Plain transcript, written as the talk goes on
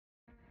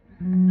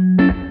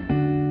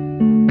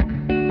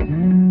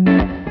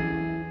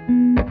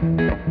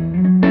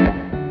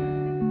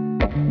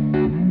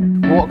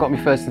got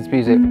me first into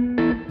music?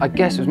 I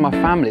guess it was my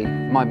family.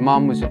 My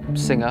mum was a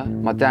singer,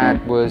 my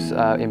dad was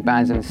in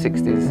bands in the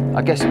 60s.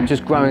 I guess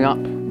just growing up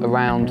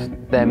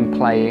around them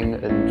playing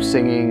and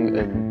singing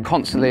and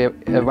constantly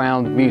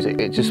around music,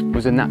 it just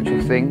was a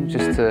natural thing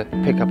just to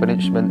pick up an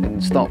instrument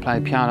and start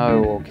playing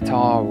piano or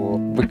guitar or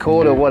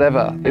record or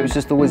whatever. It was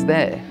just always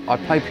there. I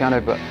play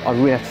piano, but I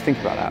really have to think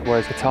about that,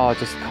 whereas guitar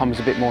just comes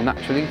a bit more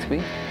naturally to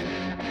me.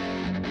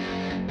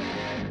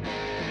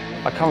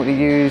 I currently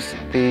use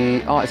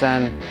the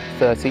Artisan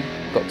 30.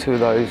 Got two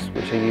of those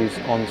which I use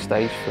on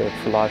stage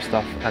for live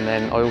stuff, and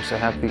then I also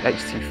have the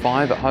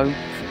HT5 at home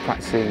for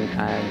practicing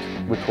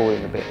and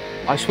recording a bit.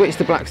 I switched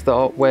to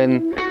Blackstar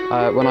when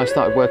I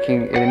started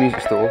working in a music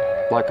store.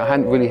 Like, I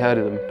hadn't really heard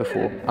of them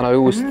before, and I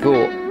always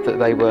thought that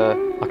they were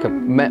like a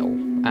metal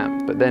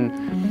amp, but then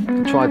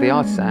I tried the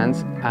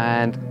Artisans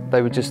and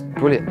they were just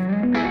brilliant.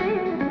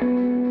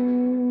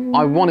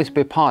 I wanted to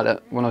be a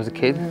pilot when I was a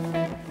kid.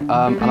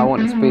 And I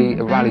wanted to be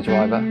a rally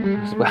driver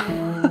as well.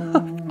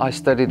 I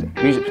studied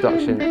music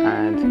production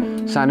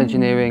and sound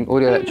engineering,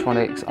 audio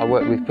electronics. I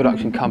worked with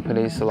production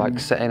companies, so like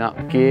setting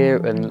up gear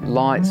and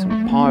lights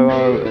and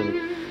pyro and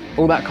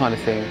all that kind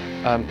of thing.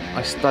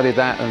 I studied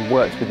that and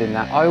worked within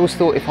that. I always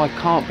thought if I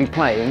can't be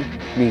playing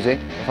music,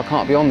 if I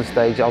can't be on the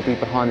stage, I'll be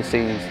behind the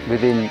scenes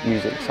within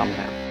music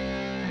somehow.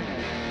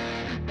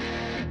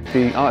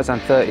 The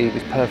Artisan 30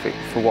 is perfect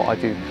for what I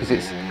do because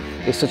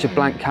it's such a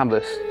blank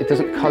canvas. It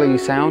doesn't colour your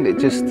sound,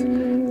 it's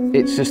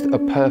just a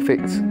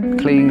perfect,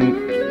 clean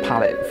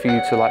palette for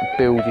you to like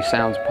build your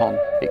sounds upon.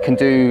 It can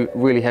do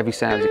really heavy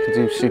sounds, it can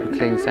do super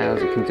clean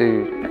sounds, it can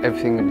do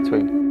everything in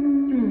between.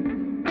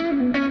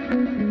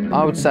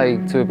 I would say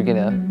to a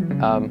beginner,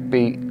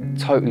 be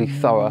totally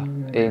thorough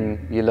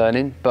in your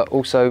learning, but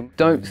also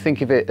don't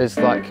think of it as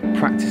like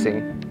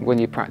practicing when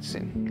you're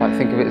practicing. Like,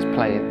 think of it as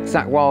playing.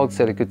 Zach Wilde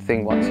said a good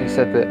thing once. He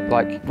said that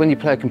like when you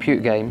play a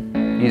computer game,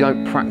 you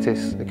don't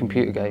practice a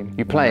computer game.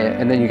 You play it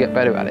and then you get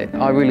better at it.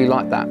 I really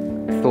like that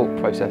thought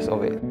process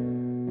of it.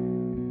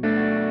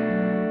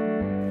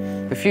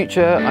 The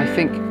future, I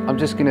think I'm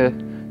just gonna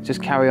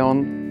carry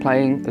on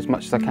playing as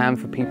much as I can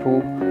for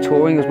people,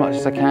 touring as much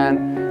as I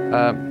can,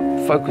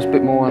 focus a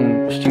bit more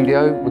on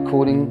studio,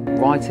 recording,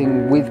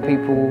 writing with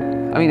people.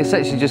 I mean,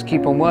 essentially just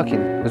keep on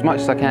working as much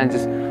as I can,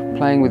 just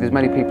playing with as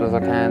many people as I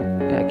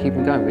can. Yeah, keep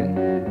on going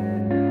really.